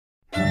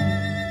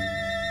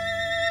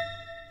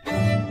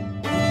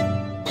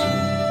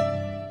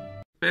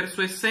Per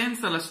sua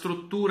essenza la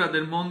struttura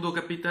del mondo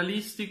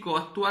capitalistico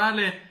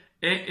attuale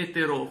è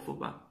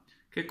eterofoba.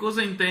 Che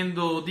cosa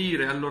intendo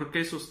dire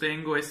allorché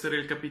sostengo essere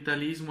il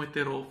capitalismo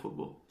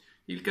eterofobo?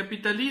 Il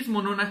capitalismo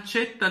non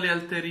accetta le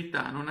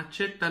alterità, non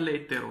accetta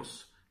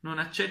l'eteros, non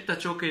accetta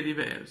ciò che è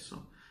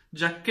diverso,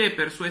 giacché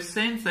per sua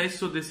essenza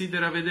esso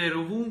desidera vedere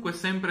ovunque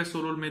sempre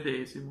solo il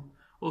medesimo,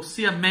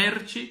 ossia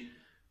merci,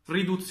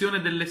 riduzione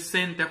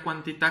dell'essente a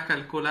quantità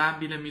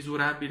calcolabile,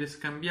 misurabile,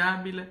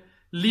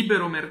 scambiabile,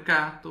 libero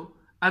mercato,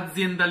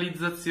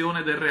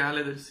 aziendalizzazione del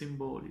reale e del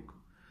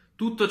simbolico.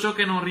 Tutto ciò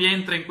che non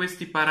rientra in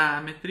questi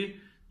parametri,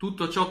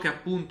 tutto ciò che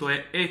appunto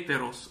è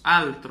eteros,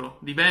 altro,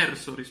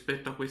 diverso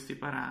rispetto a questi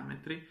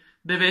parametri,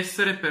 deve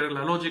essere per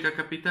la logica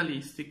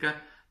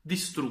capitalistica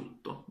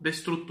distrutto,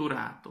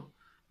 destrutturato,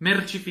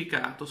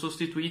 mercificato,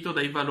 sostituito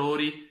dai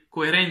valori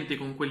coerenti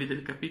con quelli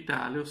del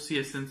capitale, ossia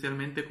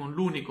essenzialmente con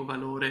l'unico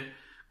valore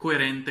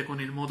coerente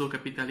con il modo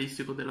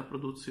capitalistico della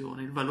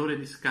produzione, il valore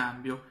di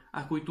scambio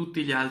a cui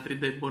tutti gli altri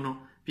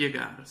debbono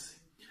piegarsi.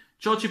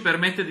 Ciò ci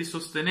permette di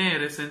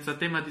sostenere, senza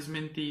tema di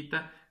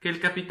smentita, che il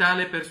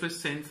capitale è per sua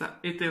essenza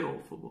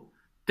eterofobo,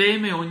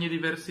 teme ogni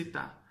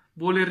diversità,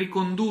 vuole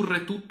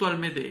ricondurre tutto al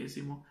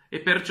medesimo e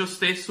per ciò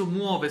stesso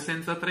muove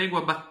senza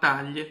tregua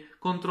battaglie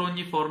contro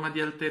ogni forma di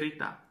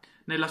alterità.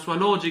 Nella sua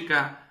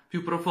logica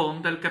più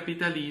profonda il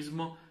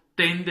capitalismo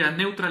tende a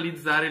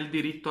neutralizzare il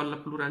diritto alla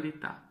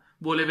pluralità,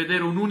 vuole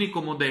vedere un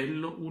unico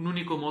modello, un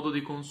unico modo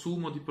di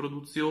consumo, di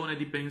produzione,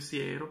 di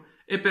pensiero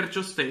e per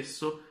ciò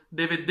stesso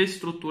deve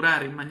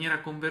destrutturare in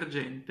maniera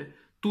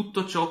convergente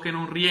tutto ciò che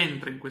non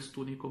rientra in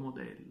quest'unico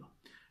modello.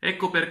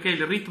 Ecco perché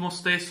il ritmo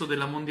stesso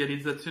della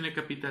mondializzazione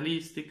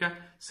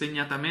capitalistica,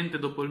 segnatamente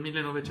dopo il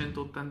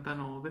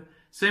 1989,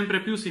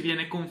 sempre più si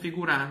viene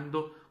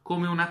configurando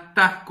come un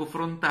attacco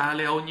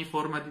frontale a ogni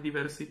forma di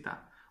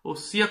diversità,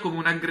 ossia come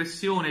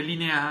un'aggressione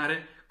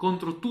lineare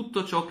contro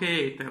tutto ciò che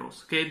è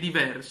eteros, che è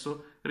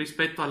diverso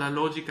rispetto alla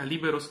logica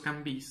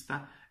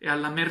libero-scambista e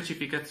alla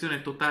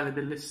mercificazione totale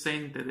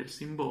dell'essente e del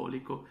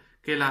simbolico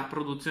che la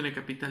produzione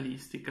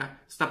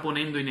capitalistica sta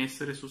ponendo in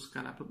essere su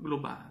scala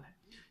globale.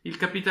 Il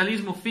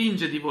capitalismo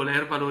finge di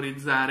voler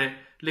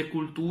valorizzare le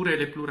culture e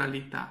le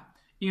pluralità,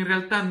 in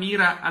realtà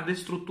mira a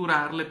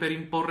destrutturarle per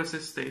imporre se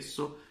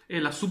stesso e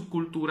la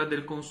subcultura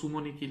del consumo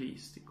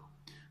nichilistico.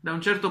 Da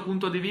un certo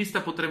punto di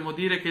vista potremmo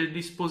dire che il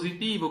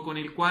dispositivo con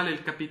il quale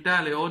il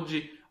capitale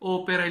oggi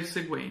opera è il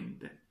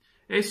seguente.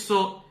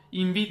 Esso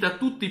invita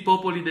tutti i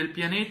popoli del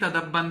pianeta ad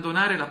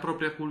abbandonare la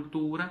propria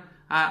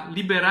cultura, a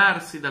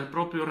liberarsi dal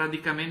proprio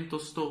radicamento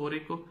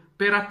storico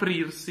per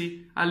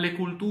aprirsi alle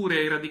culture e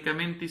ai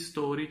radicamenti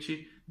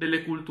storici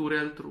delle culture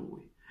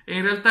altrui. E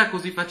in realtà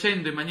così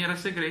facendo in maniera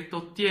segreta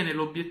ottiene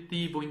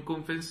l'obiettivo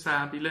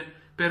inconfessabile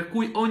per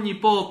cui ogni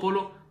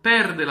popolo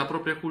perde la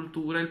propria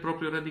cultura e il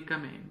proprio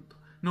radicamento.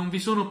 Non vi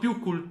sono più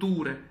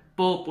culture,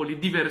 popoli,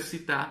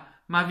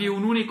 diversità, ma vi è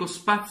un unico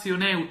spazio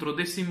neutro,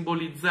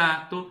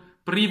 desimbolizzato,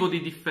 privo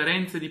di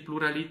differenze e di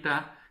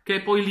pluralità, che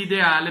è poi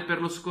l'ideale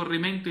per lo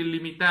scorrimento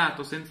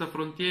illimitato, senza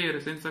frontiere,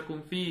 senza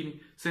confini,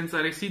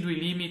 senza residui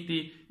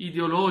limiti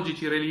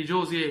ideologici,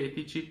 religiosi e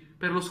etici,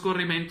 per lo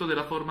scorrimento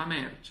della forma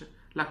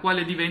merce, la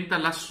quale diventa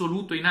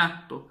l'assoluto in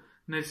atto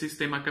nel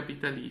sistema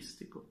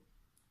capitalistico.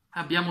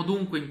 Abbiamo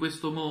dunque in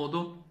questo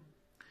modo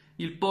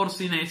il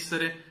porsi in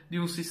essere di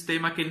un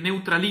sistema che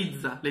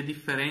neutralizza le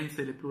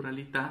differenze e le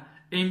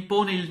pluralità e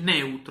impone il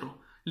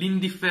neutro,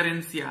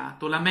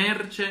 l'indifferenziato, la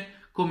merce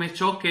come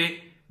ciò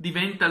che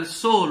diventa il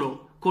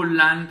solo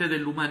collante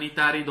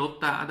dell'umanità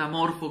ridotta ad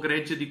amorfo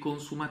gregge di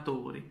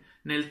consumatori,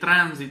 nel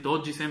transito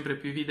oggi sempre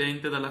più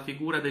evidente dalla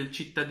figura del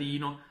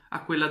cittadino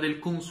a quella del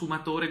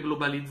consumatore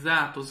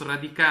globalizzato,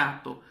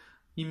 sradicato,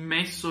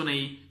 immesso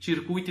nei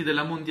circuiti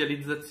della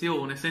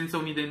mondializzazione, senza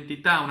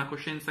un'identità, una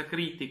coscienza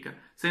critica,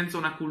 senza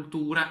una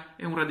cultura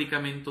e un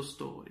radicamento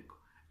storico.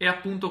 È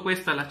appunto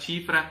questa la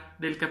cifra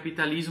del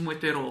capitalismo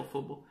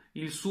eterofobo,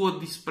 il suo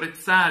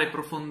disprezzare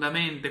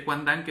profondamente,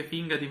 quando anche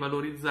finga di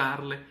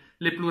valorizzarle,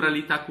 le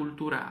pluralità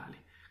culturali,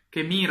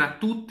 che mira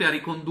tutte a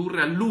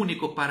ricondurre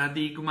all'unico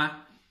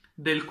paradigma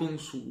del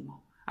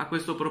consumo. A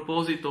questo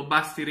proposito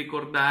basti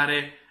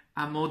ricordare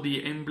a mo'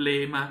 di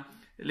emblema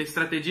le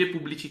strategie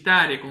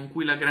pubblicitarie con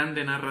cui la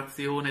grande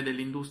narrazione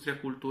dell'industria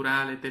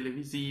culturale,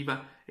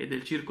 televisiva e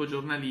del circo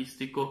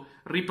giornalistico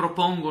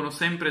ripropongono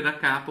sempre da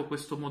capo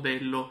questo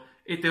modello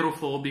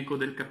eterofobico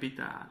del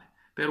capitale.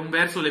 Per un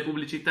verso le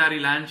pubblicità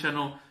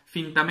rilanciano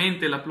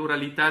fintamente la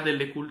pluralità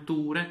delle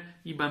culture,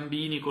 i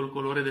bambini col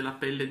colore della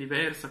pelle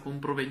diversa, con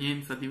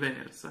provenienza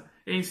diversa,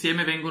 e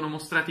insieme vengono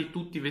mostrati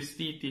tutti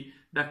vestiti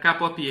da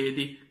capo a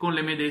piedi con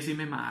le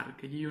medesime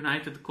marche, gli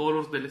United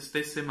Colors delle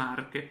stesse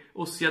marche,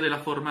 ossia della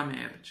forma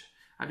merce.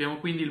 Abbiamo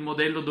quindi il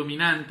modello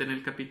dominante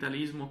nel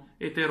capitalismo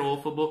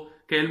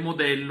eterofobo, che è il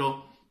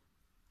modello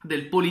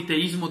del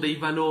politeismo dei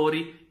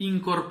valori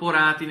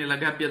incorporati nella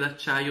gabbia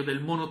d'acciaio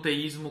del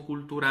monoteismo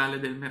culturale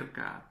del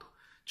mercato.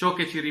 Ciò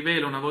che ci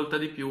rivela una volta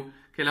di più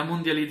che la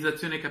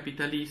mondializzazione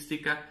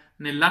capitalistica,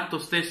 nell'atto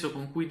stesso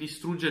con cui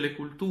distrugge le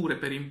culture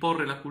per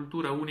imporre la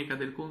cultura unica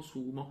del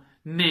consumo,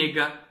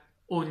 nega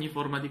ogni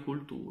forma di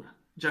cultura.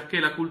 giacché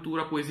la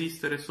cultura può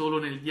esistere solo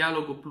nel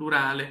dialogo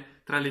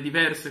plurale tra le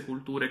diverse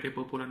culture che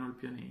popolano il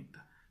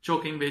pianeta, ciò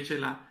che invece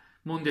la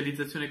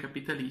mondializzazione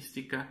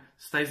capitalistica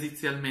sta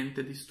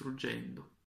esizialmente distruggendo.